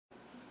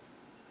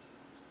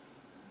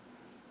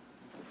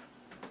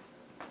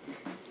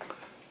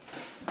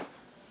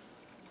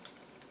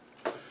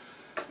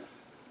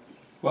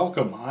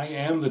Welcome, I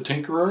am the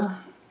Tinkerer.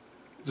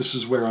 This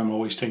is where I'm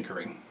always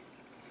tinkering.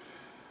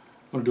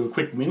 I'm going to do a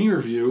quick mini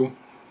review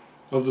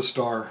of the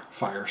Star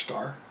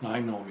Firestar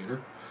 9mm.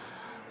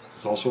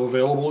 It's also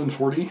available in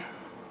 40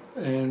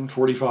 and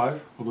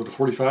 45, although the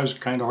 45 is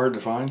kind of hard to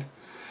find.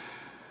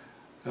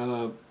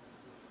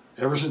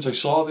 Ever since I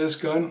saw this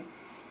gun,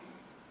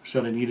 I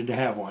said I needed to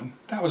have one.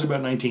 That was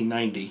about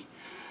 1990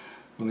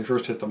 when they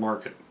first hit the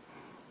market.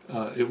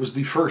 It was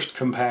the first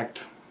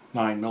compact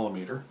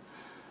 9mm.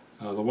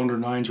 The Wonder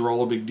 9s were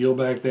all a big deal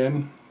back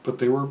then, but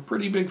they were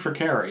pretty big for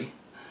carry.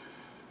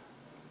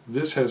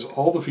 This has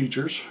all the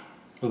features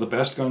of the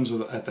best guns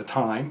at the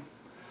time,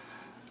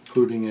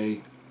 including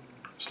a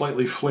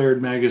slightly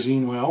flared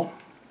magazine well,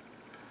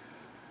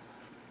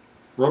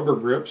 rubber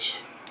grips,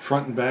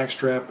 front and back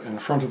strap, and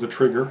the front of the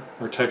trigger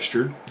are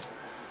textured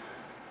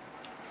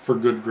for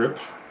good grip.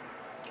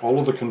 All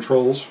of the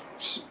controls,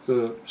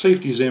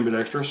 safety is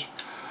ambidextrous.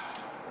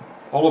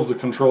 All of the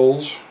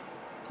controls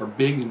are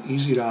big and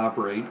easy to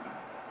operate.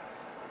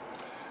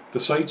 The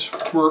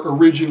sights were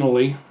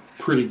originally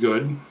pretty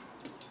good.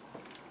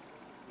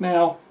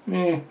 Now,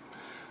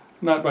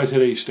 not by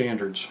today's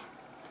standards.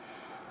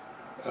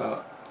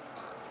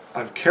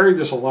 I've carried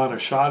this a lot,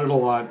 I've shot it a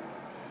lot,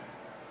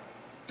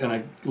 and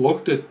I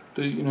looked at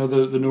the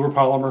newer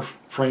polymer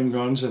frame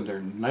guns, and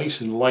they're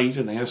nice and light,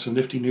 and they have some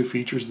nifty new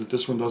features that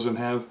this one doesn't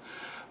have,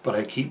 but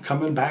I keep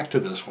coming back to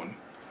this one.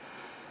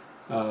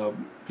 Yeah,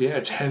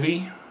 it's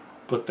heavy,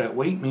 but that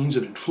weight means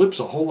that it flips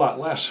a whole lot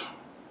less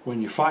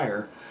when you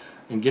fire,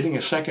 and getting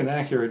a second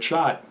accurate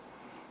shot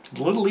is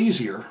a little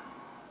easier.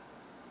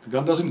 The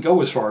gun doesn't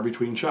go as far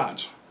between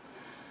shots.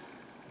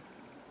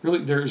 Really,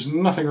 there's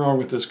nothing wrong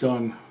with this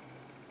gun,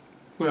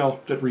 well,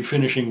 that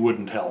refinishing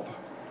wouldn't help.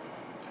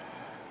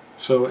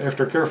 So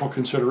after careful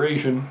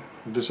consideration,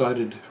 I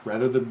decided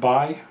rather than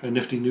buy a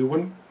nifty new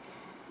one,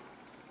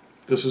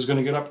 this is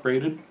going to get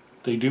upgraded.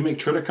 They do make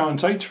Triticon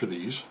sights for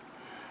these,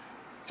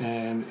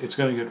 and it's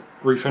going to get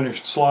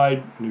refinished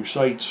slide, new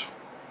sights.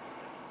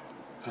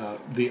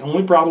 The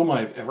only problem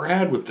I've ever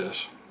had with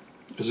this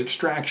is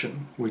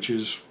extraction, which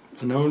is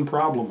a known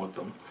problem with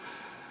them.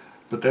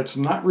 But that's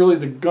not really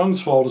the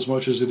gun's fault as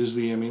much as it is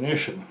the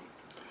ammunition.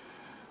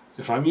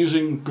 If I'm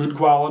using good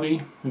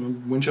quality,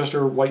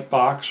 Winchester white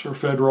box or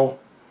Federal,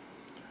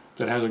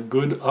 that has a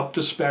good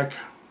up-to-spec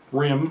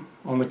rim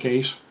on the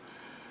case,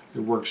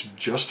 it works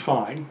just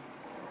fine.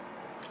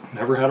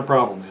 Never had a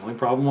problem. The only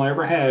problem I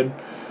ever had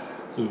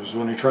was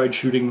when I tried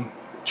shooting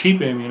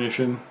cheap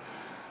ammunition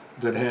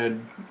that had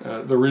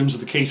the rims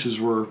of the cases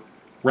were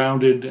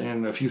rounded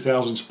and a few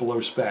thousandths below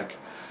spec.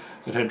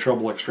 It had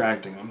trouble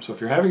extracting them. So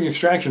if you're having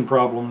extraction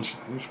problems,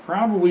 it's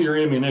probably your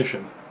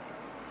ammunition.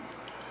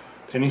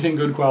 Anything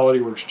good quality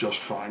works just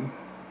fine.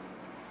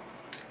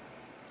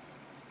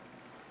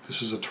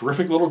 This is a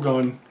terrific little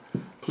gun.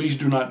 Please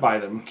do not buy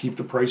them. Keep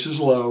the prices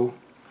low.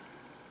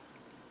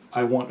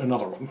 I want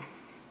another one.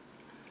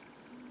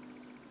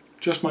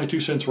 Just my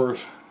 2 cents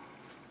worth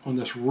on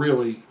this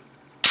really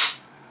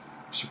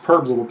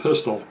superb little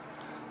pistol.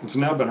 It's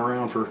now been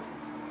around for,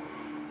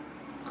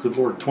 good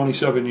Lord,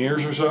 27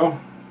 years or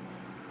so.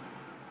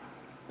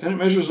 And it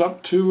measures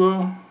up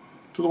to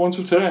the ones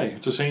of today.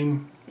 It's the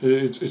same.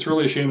 It's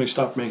really a shame they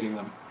stopped making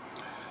them.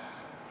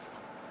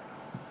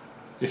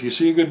 If you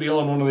see a good deal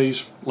on one of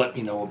these, let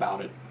me know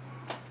about it.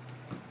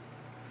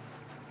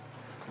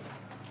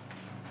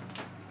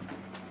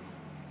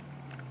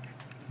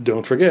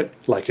 Don't forget,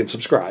 like and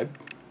subscribe.